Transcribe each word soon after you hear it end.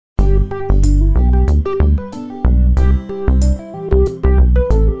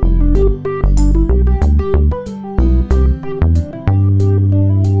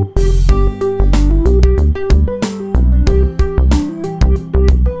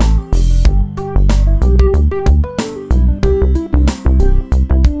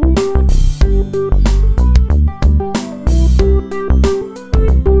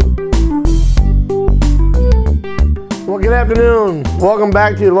afternoon. Welcome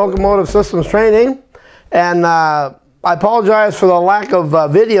back to Locomotive Systems Training. And I apologize for the lack of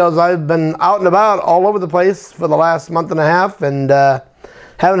videos. I've been out and about all over the place for the last month and a half and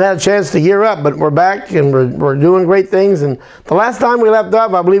haven't had a chance to gear up, but we're back and we're doing great things. And the last time we left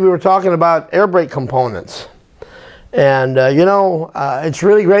off, I believe we were talking about air brake components. And it's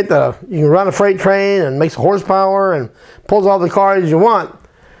really great that you can run a freight train and makes horsepower and pulls all the cars you want.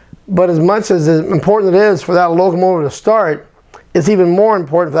 But as much as important it is for that locomotive to start, it's even more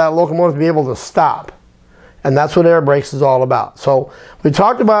important for that locomotive to be able to stop. And that's what air brakes is all about. So we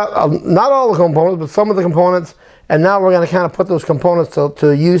talked about not all the components, but some of the components. And now we're going to kind of put those components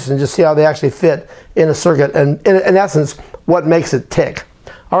to use and just see how they actually fit in a circuit. And in essence, what makes it tick.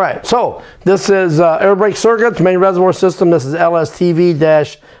 All right, so this is air brake circuits, main reservoir system. This is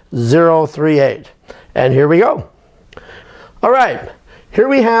LSTV-038. And here we go. All right. Here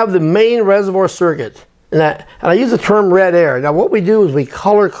we have the main reservoir circuit, and I use the term red air. Now what we do is we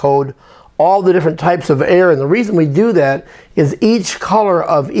color code all the different types of air, and the reason we do that is each color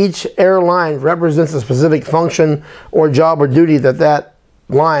of each air line represents a specific function or job or duty that that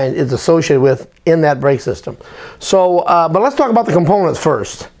line is associated with in that brake system. So, but let's talk about the components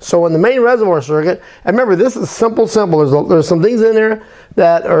first. So in the main reservoir circuit, and remember this is simple. There's some things in there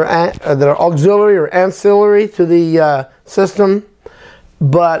that are auxiliary or ancillary to the system.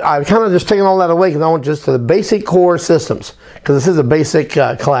 But I've kind of just taken all that away because I went just to the basic core systems, because this is a basic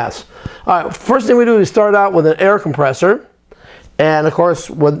class. All right, first thing we do is start out with an air compressor. And of course,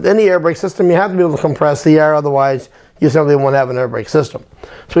 with any air brake system, you have to be able to compress the air, otherwise you simply won't have an air brake system.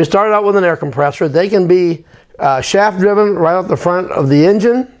 So we started out with an air compressor. They can be shaft driven right out the front of the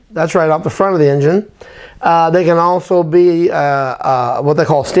engine. That's right out the front of the engine. They can also be what they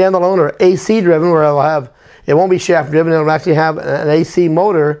call standalone or AC driven, where they'll have, it won't be shaft driven, it'll actually have an AC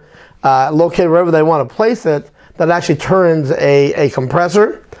motor located wherever they want to place it that actually turns a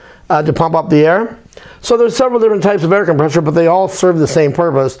compressor to pump up the air. So there's several different types of air compressor, but they all serve the same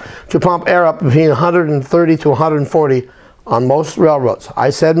purpose, to pump air up between 130 to 140 on most railroads.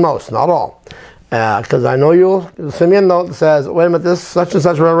 I said most, not all. Because I know you'll send me a note that says, wait a minute, this such and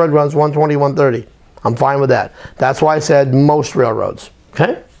such railroad runs 120, 130. I'm fine with that. That's why I said most railroads,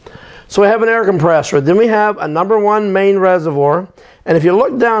 okay? So we have an air compressor. Then we have a #1 main reservoir. And if you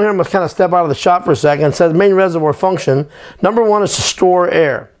look down here, I'm going to kind of step out of the shot for a second. It says main reservoir function. #1 is to store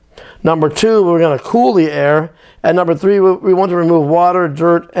air. #2, we're going to cool the air. And #3, we want to remove water,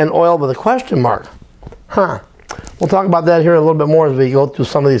 dirt, and oil with a question mark. We'll talk about that here a little bit more as we go through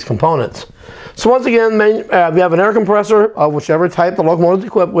some of these components. So once again, we have an air compressor of whichever type the locomotive is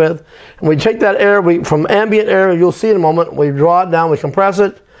equipped with. And we take that air from ambient air, you'll see in a moment, we draw it down, we compress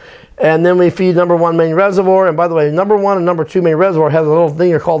it. And then we feed #1 main reservoir. And by the way, #1 and #2 main reservoir has a little thing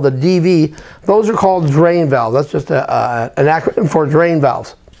here called the DV. Those are called drain valves. That's just an acronym for drain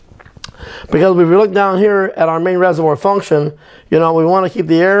valves. Because if we look down here at our main reservoir function, we want to keep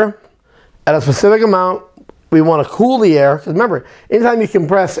the air at a specific amount. We want to cool the air. Because remember, anytime you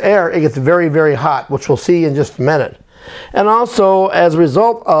compress air, it gets very, very hot, which we'll see in just a minute. And also, as a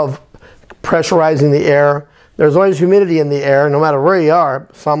result of pressurizing the air, there's always humidity in the air, no matter where you are,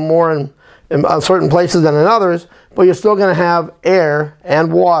 some more in certain places than in others, but you're still going to have air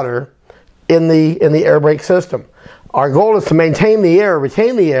and water in the air brake system. Our goal is to maintain the air,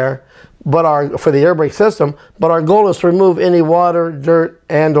 retain the air, for the air brake system, but our goal is to remove any water, dirt,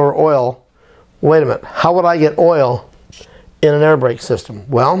 and or oil. Wait a minute, how would I get oil in an air brake system?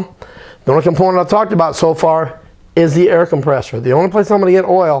 Well, the only component I've talked about so far is the air compressor. The only place I'm going to get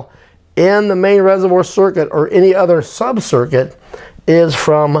oil in the main reservoir circuit or any other sub-circuit is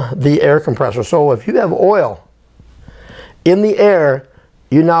from the air compressor. So if you have oil in the air,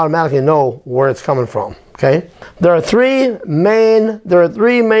 you now automatically know where it's coming from. Okay. There are three main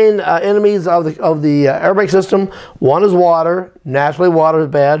enemies of the air brake system. One is water. Naturally, water is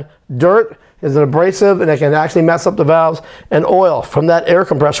bad. Dirt is an abrasive and it can actually mess up the valves. And oil from that air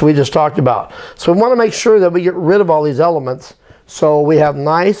compressor we just talked about. So we want to make sure that we get rid of all these elements, so we have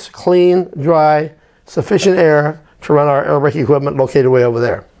nice, clean, dry, sufficient air to run our air brake equipment located way over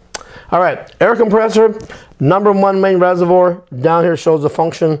there. All right, air compressor, #1 main reservoir. Down here shows the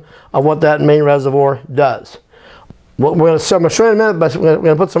function of what that main reservoir does. What I'm going to show you in a minute, but we're going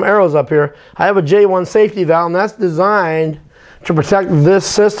to put some arrows up here. I have a J1 safety valve, and that's designed to protect this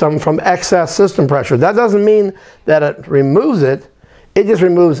system from excess system pressure. That doesn't mean that it removes it. It just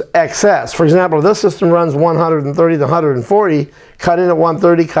removes excess. For example, if this system runs 130 to 140, cut in at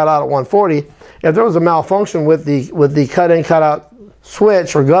 130, cut out at 140. If there was a malfunction with the cut in, cut out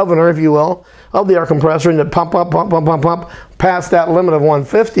switch or governor, if you will, of the air compressor, and it pump up, past that limit of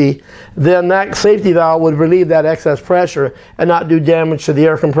 150, then that safety valve would relieve that excess pressure and not do damage to the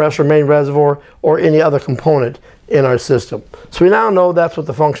air compressor, main reservoir, or any other component in our system. So we now know that's what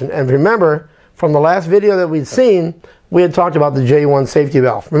the function. And remember, from the last video that we'd seen, we had talked about the J1 safety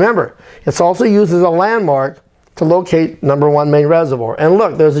valve. Remember, it's also used as a landmark to locate number 1 main reservoir. And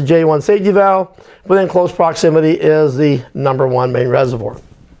look, there's a J1 safety valve. Within close proximity is the number 1 main reservoir.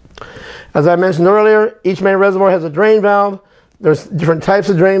 As I mentioned earlier, each main reservoir has a drain valve. There's different types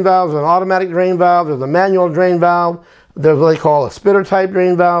of drain valves. There's an automatic drain valve. There's a manual drain valve. There's what they call a spitter type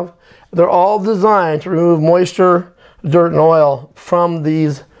drain valve. They're all designed to remove moisture, dirt, and oil from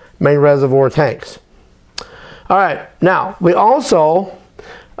these main reservoir tanks. All right, now we also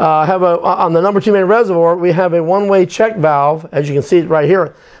have on the number 2 main reservoir, we have a one-way check valve, as you can see right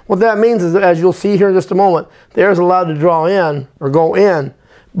here. What that means is that, as you'll see here in just a moment, the air is allowed to draw in or go in,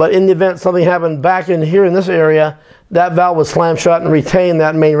 but in the event something happened back in here in this area, that valve would slam shut and retain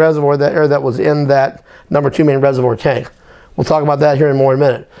that main reservoir, that air that was in that number 2 main reservoir tank. We'll talk about that here in more in a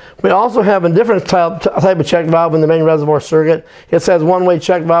minute. We also have a different type of check valve in the main reservoir circuit. It says one-way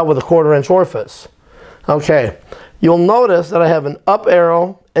check valve with a 1/4-inch orifice. Okay, you'll notice that I have an up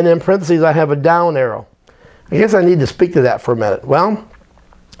arrow, and in parentheses I have a down arrow. I guess I need to speak to that for a minute. Well,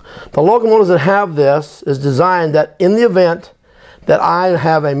 the locomotives that have this is designed that in the event that I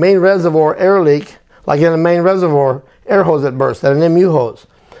have a main reservoir air leak, like in a main reservoir air hose that burst, that an MU hose,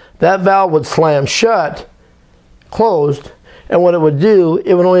 that valve would slam shut, closed, and what it would do,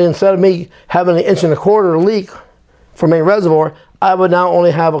 it would only, instead of me having an 1.25 inch leak for main reservoir, I would now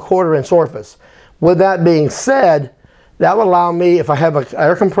only have a 1/4-inch orifice. With that being said, that would allow me, if I have an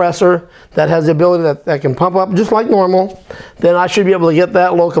air compressor that has the ability that can pump up just like normal, then I should be able to get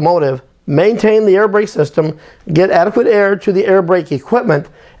that locomotive, maintain the air brake system, get adequate air to the air brake equipment,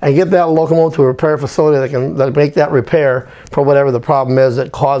 and get that locomotive to a repair facility that can make that repair for whatever the problem is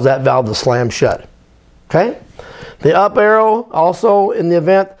that caused that valve to slam shut. Okay? The up arrow also, in the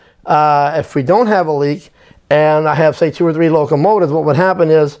event if we don't have a leak and I have, say, 2 or 3 locomotives, what would happen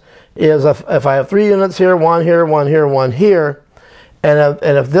is if I have 3 units here, 1 here, 1 here, 1 here, and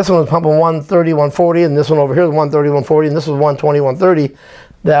if this one was pumping 130, 140, and this one over here is 130, 140, and this was 120, 130,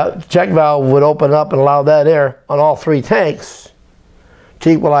 that check valve would open up and allow that air on all 3 tanks to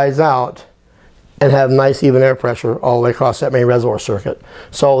equalize out and have nice even air pressure all the way across that main reservoir circuit.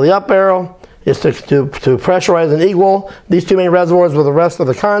 So the up arrow is to pressurize and equal these 2 main reservoirs with the rest of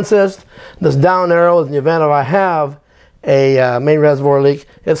the consist. This down arrow is in the event if I have a main reservoir leak,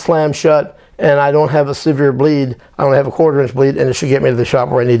 it slams shut and I don't have a severe bleed, I only have a 1/4-inch bleed, and it should get me to the shop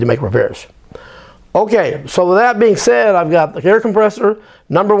where I need to make repairs. Okay, so with that being said, I've got the air compressor,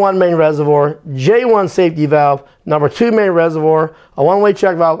 number 1 main reservoir, J1 safety valve, number 2 main reservoir, a one-way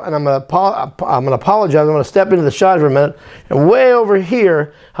check valve, and I'm going to apologize. I'm going to step into the shot for a minute. And way over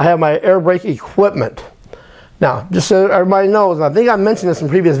here, I have my air brake equipment. Now, just so everybody knows, and I think I mentioned this in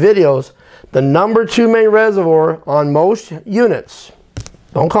previous videos, the number 2 main reservoir on most units,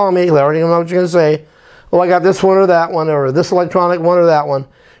 don't call me, I already know what you're going to say, oh, I got this one or that one, or this electronic one or that one,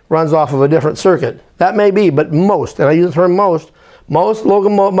 runs off of a different circuit. That may be, but most, and I use the term most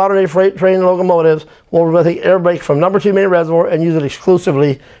modern day freight train locomotives will take air brake from number 2 main reservoir and use it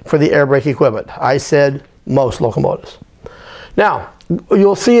exclusively for the air brake equipment. I said most locomotives. Now,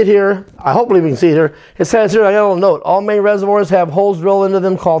 you'll see it here. Hopefully we can see it here. It says here, I got a little note, all main reservoirs have holes drilled into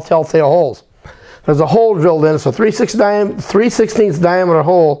them called telltale holes. There's a hole drilled in, it's a 3/16 diameter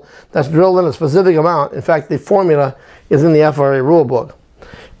hole that's drilled in a specific amount. In fact, the formula is in the FRA rule book.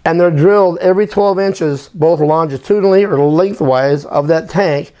 And they're drilled every 12 inches, both longitudinally or lengthwise of that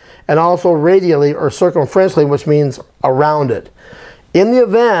tank, and also radially or circumferentially, which means around it. In the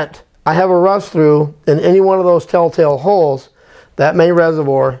event I have a rust through in any one of those telltale holes, that main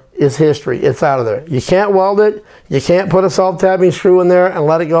reservoir is history. It's out of there. You can't weld it. You can't put a self-tapping screw in there and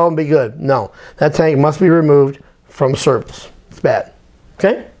let it go and be good. No, that tank must be removed from service. It's bad.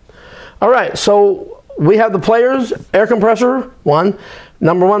 Okay? All right, so we have the players, air compressor, 1.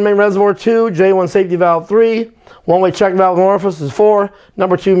 Number 1 main reservoir, 2. J1 safety valve, 3. One-way check valve and orifice is 4.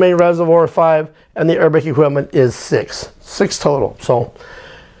 Number 2 main reservoir, 5. And the air brake equipment is 6. 6 total. So,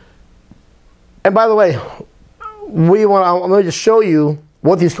 and by the way, I'm going to just show you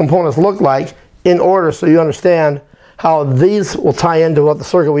what these components look like in order so you understand how these will tie into what the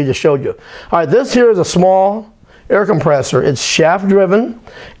circuit we just showed you. All right, this here is a small air compressor. It's shaft driven.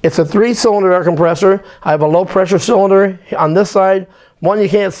 It's a 3-cylinder air compressor. I have a low pressure cylinder on this side, one you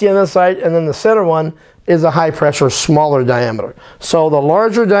can't see on this side, and then the center one is a high pressure, smaller diameter. So the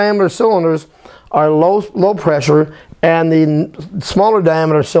larger diameter cylinders are low pressure, and the smaller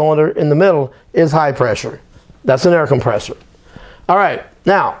diameter cylinder in the middle is high pressure. That's an air compressor. All right,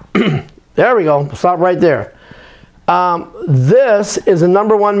 now, there we go, stop right there. This is the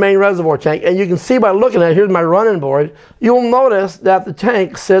 #1 main reservoir tank, and you can see by looking at it, here's my running board, you'll notice that the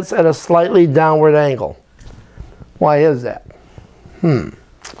tank sits at a slightly downward angle. Why is that?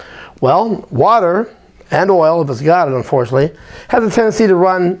 Well, water and oil, if it's got it unfortunately, has a tendency to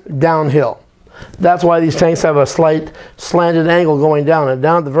run downhill. That's why these tanks have a slight slanted angle going down. And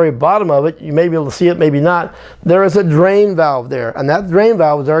down at the very bottom of it, you may be able to see it, maybe not, there is a drain valve there. And that drain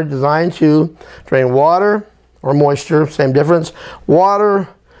valve is designed to drain water or moisture, same difference, water,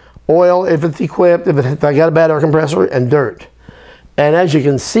 oil if it's equipped, if I got a bad air compressor, and dirt. And as you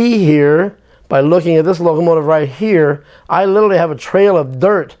can see here, by looking at this locomotive right here, I literally have a trail of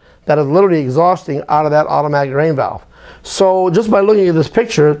dirt that is literally exhausting out of that automatic drain valve. So just by looking at this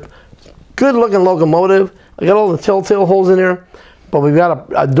picture, good looking locomotive. I got all the telltale holes in there, but we've got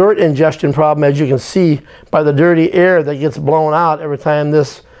a dirt ingestion problem, as you can see by the dirty air that gets blown out every time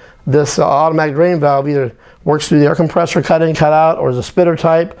this automatic drain valve either works through the air compressor, cut in, cut out, or is a spitter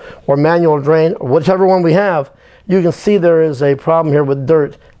type, or manual drain, or whichever one we have. You can see there is a problem here with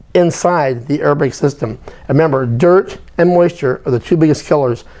dirt inside the air brake system. And remember, dirt and moisture are the two biggest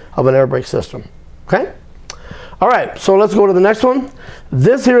killers of an air brake system. Okay? All right, so let's go to the next one.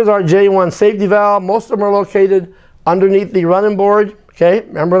 This here is our J1 safety valve. Most of them are located underneath the running board. Okay,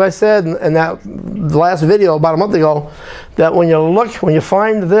 remember what I said in that last video about a month ago, that when you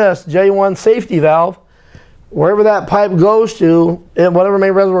find this J1 safety valve, wherever that pipe goes to, and whatever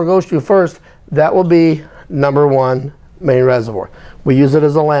main reservoir goes to first, that will be #1 main reservoir. We use it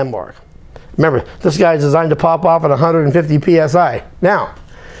as a landmark. Remember, this guy is designed to pop off at 150 psi. Now,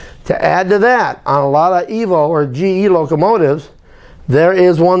 to add to that, on a lot of Evo or GE locomotives, there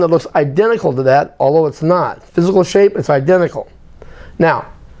is one that looks identical to that, although it's not. Physical shape, it's identical. Now,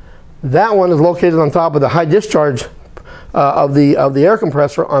 that one is located on top of the high discharge of the air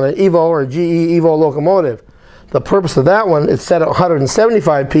compressor on an Evo or GE Evo locomotive. The purpose of that one is set at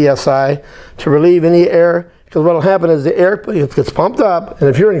 175 psi to relieve any air, because what will happen is the air gets pumped up, and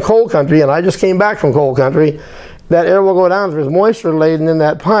if you're in cold country, and I just came back from cold country, that air will go down. If there's moisture laden in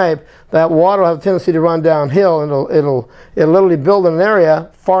that pipe, that water will have a tendency to run downhill, and it'll literally build in an area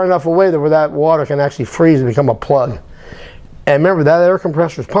far enough away that where that water can actually freeze and become a plug. And remember, that air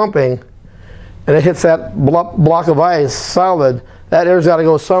compressor is pumping, and it hits that block of ice solid. That air's got to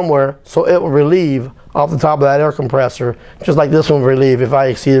go somewhere, so it will relieve off the top of that air compressor, just like this one will relieve if I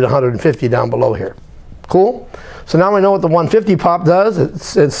exceeded 150 down below here. Cool? So now we know what the 150 pop does.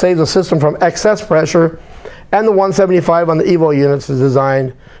 It saves the system from excess pressure, and the 175 on the Evo units is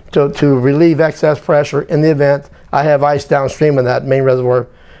designed to relieve excess pressure in the event I have ice downstream in that main reservoir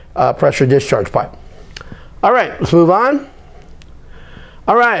pressure discharge pipe. All right, let's move on.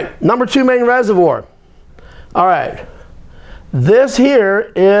 All right, #2 main reservoir. All right, this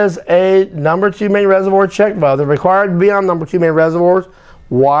here is a #2 main reservoir check valve. They're required to be on #2 main reservoirs.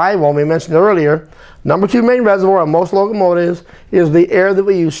 Why? Well, we mentioned earlier, #2 main reservoir on most locomotives is the air that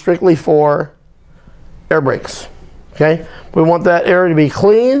we use strictly for air brakes. Okay, we want that air to be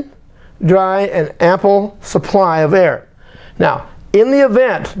clean, dry, and ample supply of air. Now, in the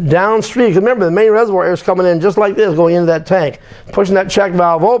event downstream, because remember the main reservoir air is coming in just like this, going into that tank, pushing that check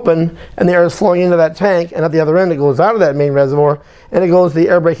valve open, and the air is flowing into that tank, and at the other end it goes out of that main reservoir, and it goes to the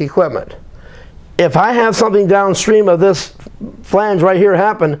air brake equipment. If I have something downstream of this flange right here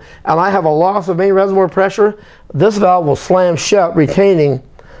happen, and I have a loss of main reservoir pressure, this valve will slam shut, retaining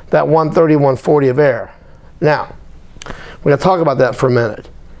that 130, 140 of air. Now, we're going to talk about that for a minute.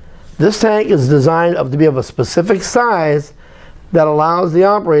 This tank is designed to be of a specific size that allows the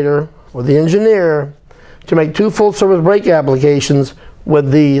operator or the engineer to make 2 full service brake applications with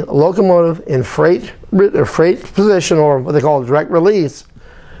the locomotive in freight position, or what they call direct release,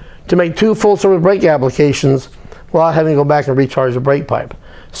 to make 2 full service brake applications without having to go back and recharge the brake pipe.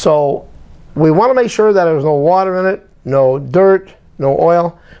 So we want to make sure that there's no water in it, no dirt, no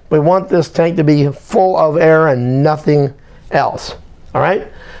oil. We want this tank to be full of air and nothing else. All right?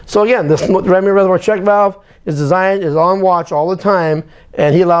 So again, this main reservoir check valve is on watch all the time,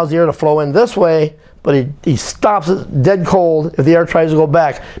 and he allows the air to flow in this way, but he stops it dead cold if the air tries to go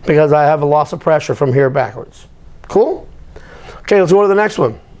back, because I have a loss of pressure from here backwards. Cool? Okay, let's go to the next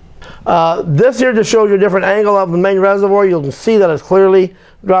one. This here just shows you a different angle of the main reservoir. You'll see that it's clearly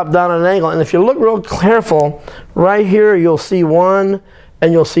dropped down at an angle, and if you look real careful, right here you'll see 1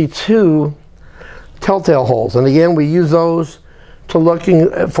 and you'll see 2 telltale holes, and again we use those to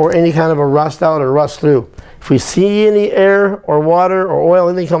looking for any kind of a rust out or rust through. If we see any air or water or oil,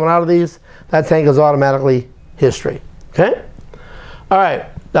 anything coming out of these, that tank is automatically history. Okay? All right,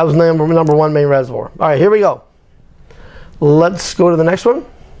 that was #1 main reservoir. All right, here we go. Let's go to the next one.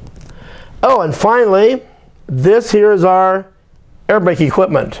 Oh, and finally, this here is our air brake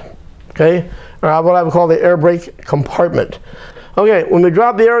equipment, okay? Or what I would call the air brake compartment. Okay, when we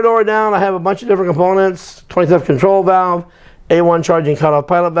drop the air door down, I have a bunch of different components: 20-step control valve, A1 charging cutoff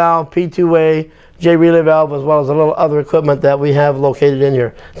pilot valve, P2A, J relay valve, as well as a little other equipment that we have located in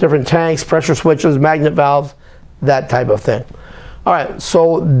here. Different tanks, pressure switches, magnet valves, that type of thing. All right,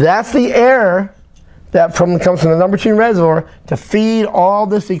 so that's the air that comes from the number 2 reservoir to feed all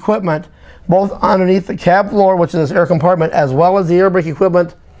this equipment, both underneath the cab floor, which is this air compartment, as well as the air brake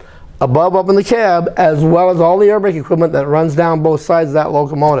equipment above up in the cab, as well as all the air brake equipment that runs down both sides of that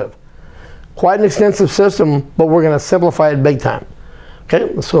locomotive. Quite an extensive system, but we're going to simplify it big time.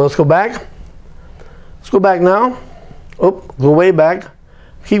 Okay, so let's go back. Let's go back now. Oh, go way back.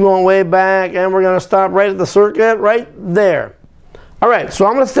 Keep going way back, and we're going to stop right at the circuit right there. All right, so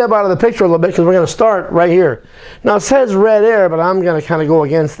I'm going to step out of the picture a little bit because we're going to start right here. Now it says red air, but I'm going to kind of go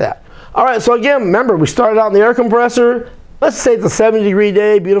against that. All right, so again, remember, we started out in the air compressor. Let's say it's a 70-degree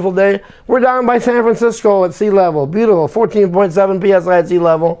day, beautiful day. We're down by San Francisco at sea level. Beautiful, 14.7 psi at sea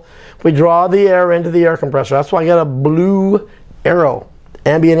level. We draw the air into the air compressor. That's why I got a blue arrow,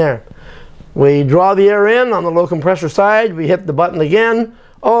 ambient air. We draw the air in on the low compressor side. We hit the button again.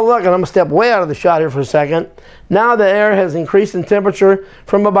 Oh, look, and I'm going to step way out of the shot here for a second. Now the air has increased in temperature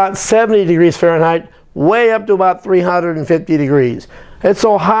from about 70 degrees Fahrenheit way up to about 350 degrees. It's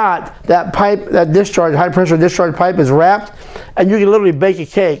so hot, that pipe, that discharge, high pressure discharge pipe is wrapped, and you can literally bake a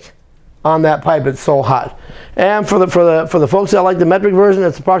cake on that pipe. It's so hot. And for the folks that like the metric version,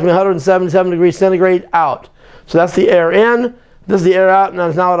 it's approximately 177 degrees centigrade out. So that's the air in, this is the air out, and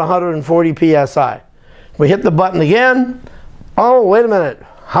it's now at 140 psi. We hit the button again. Oh, wait a minute.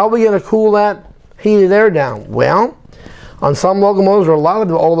 How are we going to cool that heated air down? Well, on some locomotives, or a lot of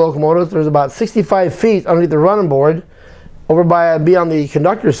the old locomotives, there's about 65 feet underneath the running board, over by on the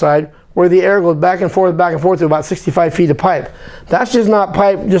conductor side, where the air goes back and forth to about 65 feet of pipe. That's just not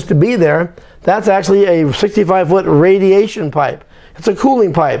pipe just to be there. That's actually a 65-foot radiation pipe. It's a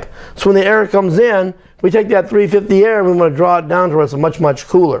cooling pipe. So when the air comes in, we take that 350 air and we want to draw it down to where it's much, much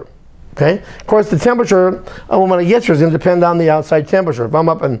cooler. Okay? Of course, the temperature when it gets here is going to depend on the outside temperature. If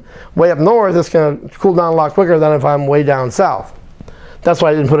I'm way up north, it's going to cool down a lot quicker than if I'm way down south. That's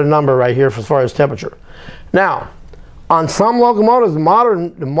why I didn't put a number right here as far as temperature. Now, on some locomotives, the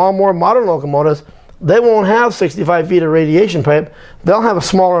more modern locomotives, they won't have 65 feet of radiation pipe. They'll have a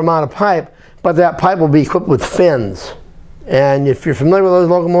smaller amount of pipe, but that pipe will be equipped with fins. And if you're familiar with those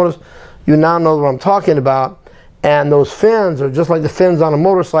locomotives, you now know what I'm talking about. And those fins are just like the fins on a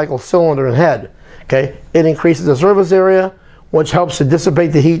motorcycle cylinder and head. Okay? It increases the surface area, which helps to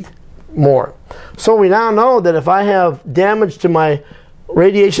dissipate the heat more. So we now know that if I have damage to my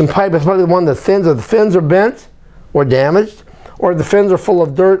radiation pipe, especially the one the fins are bent or damaged, or the fins are full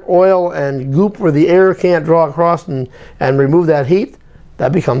of dirt, oil, and goop where the air can't draw across and remove that heat,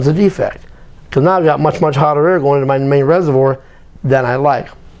 that becomes a defect. Because now I've got much, much hotter air going into my main reservoir than I like.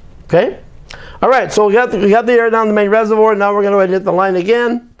 Okay? All right, so we got the air down the main reservoir. Now we're going to go ahead and hit the line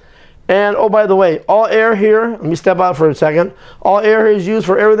again. And oh, by the way, all air here, let me step out for a second. All air here is used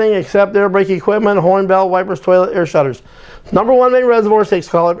for everything except air brake equipment, horn, bell, wipers, toilet, air shutters. Number 1 main reservoir takes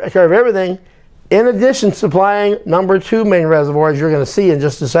care of everything, in addition to supplying number 2 main reservoir, as you're going to see in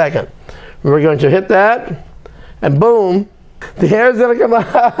just a second. We're going to hit that, and boom, the air is going to come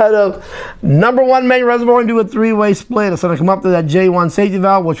out of number 1 main reservoir and do a 3-way split. It's going to come up to that J1 safety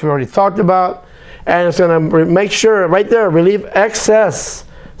valve, which we already talked about, and it's going to make sure, right there, relieve excess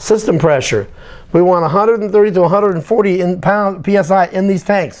system pressure. We want 130 to 140 psi in these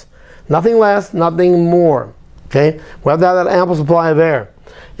tanks. Nothing less, nothing more. Okay? We have to have that ample supply of air.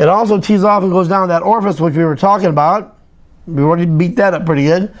 It also tees off and goes down that orifice, which we were talking about. We already beat that up pretty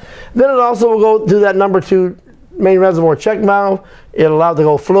good. Then it also will go to that number 2 main reservoir check valve. It'll allow it to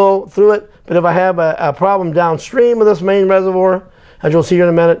go flow through it. But if I have a problem downstream of this main reservoir, as you'll see here in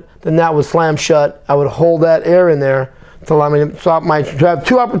a minute, then that would slam shut. I would hold that air in there to allow me to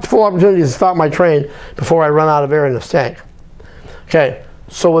have full opportunities to stop my train before I run out of air in this tank. Okay,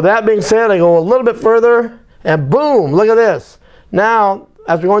 so with that being said, I go a little bit further, and boom, look at this. Now,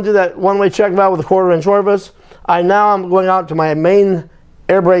 as we're going through that 1-way check valve with a 1/4-inch orifice, I'm going out to my main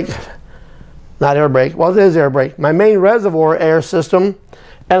air brake, not air brake, well, it is air brake, my main reservoir air system,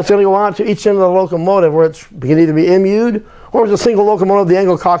 and it's going to go out to each end of the locomotive where it can either be immued, or if it's a single locomotive, the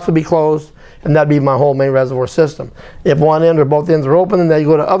angle cocks will be closed, and that'd be my whole main reservoir system. If one end or both ends are open, then they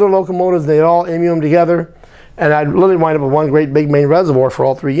go to other locomotives, they all immune them together, and I'd literally wind up with one great big main reservoir for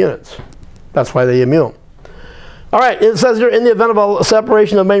all 3 units. That's why they immune. All right, it says here, in the event of a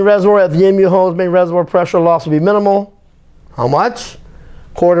separation of main reservoir at the MU hose, main reservoir pressure loss will be minimal. how much?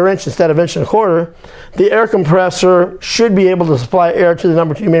 1/4 inch instead of 1 1/4, the air compressor should be able to supply air to the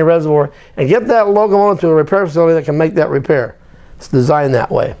number 2 main reservoir and get that locomotive to a repair facility that can make that repair. It's designed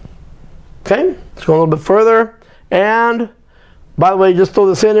that way. Okay, let's go a little bit further. And by the way, just throw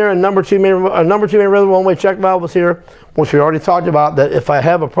this in here, and number 2 main reservoir one-way check valve was here, which we already talked about, that if I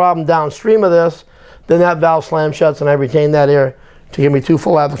have a problem downstream of this, then that valve slam shuts and I retain that air to give me 2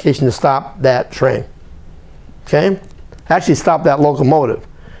 full application to stop that train. Okay? Actually stop that locomotive.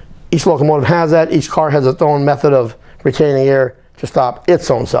 Each locomotive has that. Each car has its own method of retaining air to stop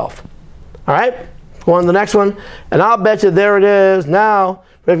its own self. All right? Go on to the next one. And I'll bet you there it is. Now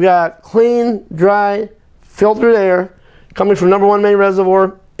we've got clean, dry, filtered air coming from number 1 main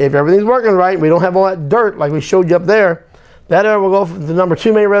reservoir. If everything's working right, we don't have all that dirt like we showed you up there, that air will go from the number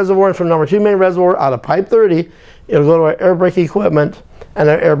 2 main reservoir, and from number 2 main reservoir out of pipe 30, it'll go to our air brake equipment, and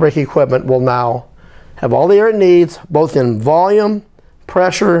our air brake equipment will now have all the air it needs, both in volume,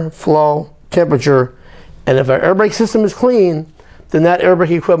 pressure, flow, temperature, and if our air brake system is clean, then that air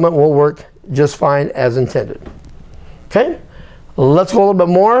brake equipment will work just fine as intended. Okay, let's go a little bit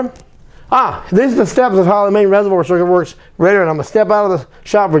more. These are the steps of how the main reservoir circuit works right here, and I'm going to step out of the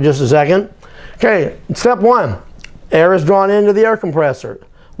shop for just a second. Okay, step 1, air is drawn into the air compressor.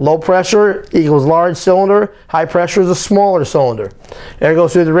 Low pressure equals large cylinder, high pressure is a smaller cylinder. Air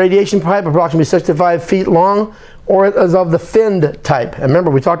goes through the radiation pipe, approximately 65 feet long, or it is of the finned type. And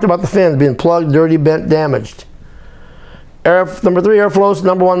remember, we talked about the fins being plugged, dirty, bent, damaged. Number 3, air flows to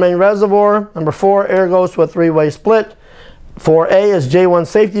number 1 main reservoir. Number 4, air goes to a 3-way split. 4A is J1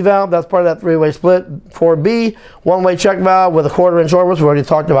 safety valve, that's part of that 3-way split. 4B, 1-way check valve with a 1/4 inch orifice, we already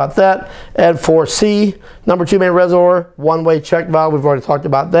talked about that. And 4C, number 2 main reservoir, 1-way check valve, we've already talked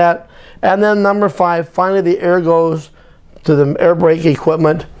about that. And then number 5, finally the air goes to the air brake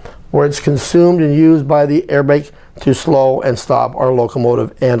equipment where it's consumed and used by the air brake to slow and stop our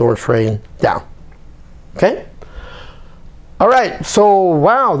locomotive and or train down. Okay? All right, so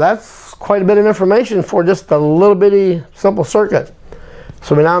wow, that's quite a bit of information for just a little bitty simple circuit.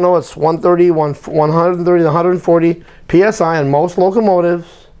 So we now know it's 130 to 140 PSI on most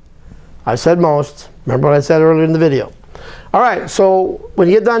locomotives. I said most. Remember what I said earlier in the video. All right, so when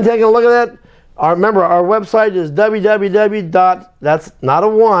you get done taking a look at that, remember our website is www. That's not a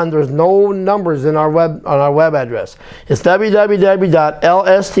 1. There's no numbers in our web address. It's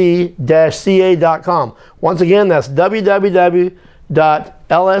www.lst-ca.com. Once again, that's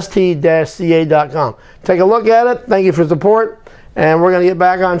www.lst-ca.com. Take a look at it. Thank you for support, and we're going to get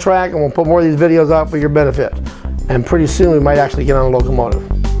back on track, and we'll put more of these videos out for your benefit. And pretty soon we might actually get on a locomotive.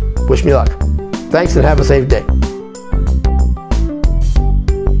 Wish me luck. Thanks, and have a safe day.